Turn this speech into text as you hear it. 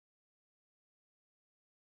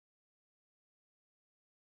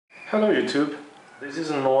Hello YouTube, this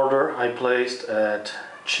is an order I placed at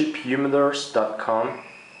cheaphumidors.com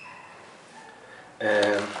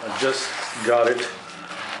and I just got it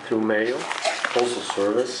through mail, postal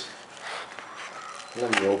service.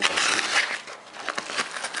 Let me open this.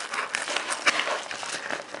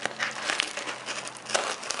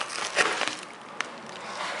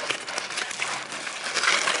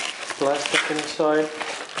 Plastic inside,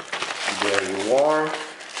 very warm.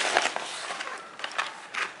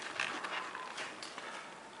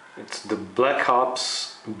 It's the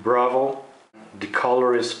Black-Ops Bravo. The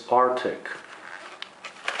color is Arctic.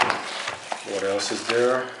 What else is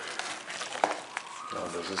there? Oh,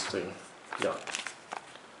 there's this thing. Yeah.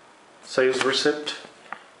 Sales receipt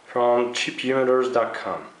from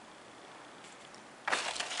cheaphumidors.com.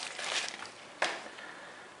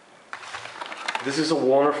 This is a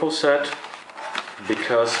wonderful set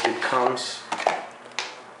because it comes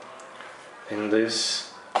in this,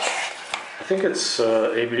 I think it's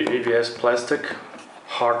ABS plastic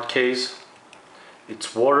hard case.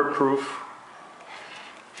 It's waterproof,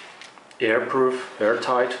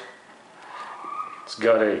 airtight. It's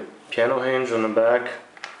got a piano hinge on the back.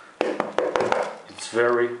 It's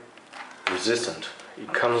very resistant.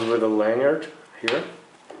 It comes with a lanyard here,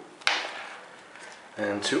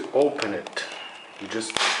 and to open it you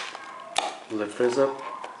just lift this up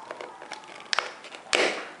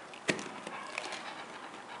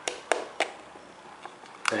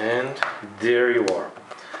and there you are.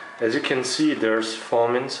 As you can see, there's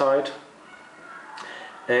foam inside,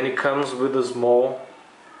 and it comes with a small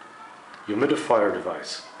humidifier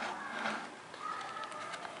device,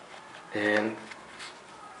 and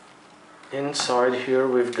inside here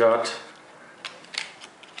we've got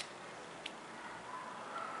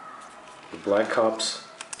the Black-Ops.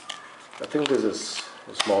 I think this is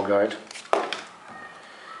a small guide.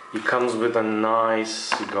 It comes with a nice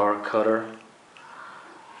cigar cutter.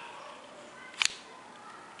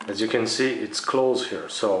 As you can see, it's closed here,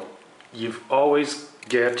 so you always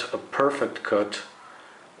get a perfect cut.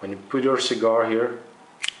 When you put your cigar here,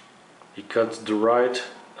 it cuts the right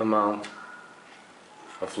amount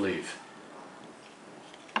of leaf.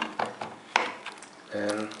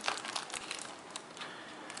 And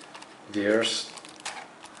there's,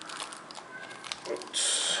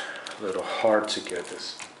 it's a little hard to get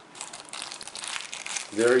this.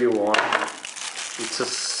 There you are. It's a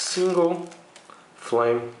single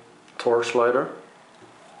flame torch lighter.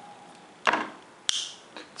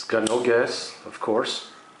 It's got no gas, of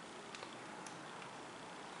course.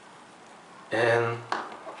 And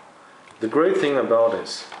the great thing about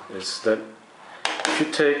this is that if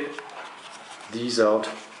you take these out,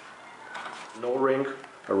 an O-ring,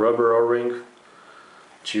 a rubber O-ring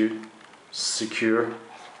to secure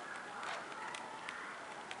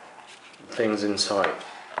things inside.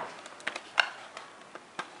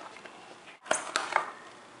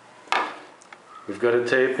 We've got a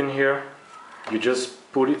tape in here. You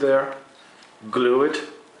just put it there, glue it,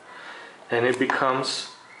 and it becomes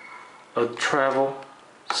a travel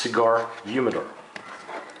cigar humidor.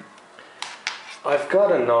 I've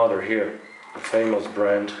got another here, a famous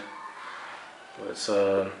brand. It's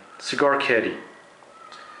a Cigar Caddy,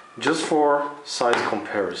 just for size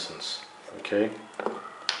comparisons. Okay.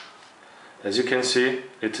 As you can see,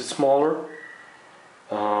 it's smaller,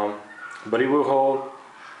 but it will hold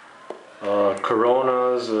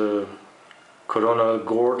Coronas, Corona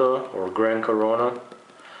Gorda or Grand Corona,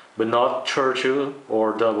 but not Churchill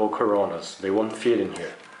or double Coronas. They won't fit in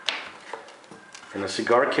here. And a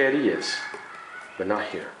Cigar Caddy, yes, but not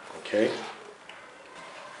here. Okay.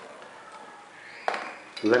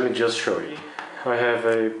 Let me just show you. I have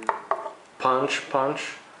a punch,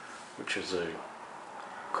 which is a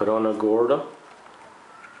Corona Gorda,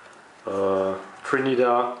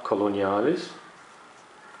 Trinidad Colonialis,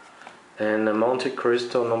 and a Monte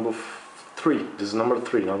Cristo number 3. This is number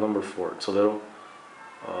 3, not number 4. It's a little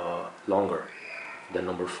longer than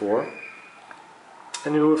number 4,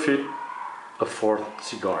 and it will fit a 4th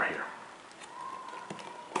cigar here.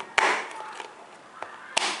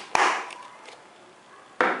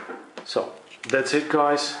 So that's it,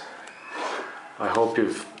 guys. I hope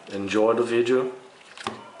you've enjoyed the video.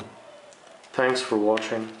 Thanks for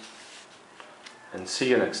watching, and see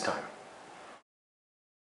you next time.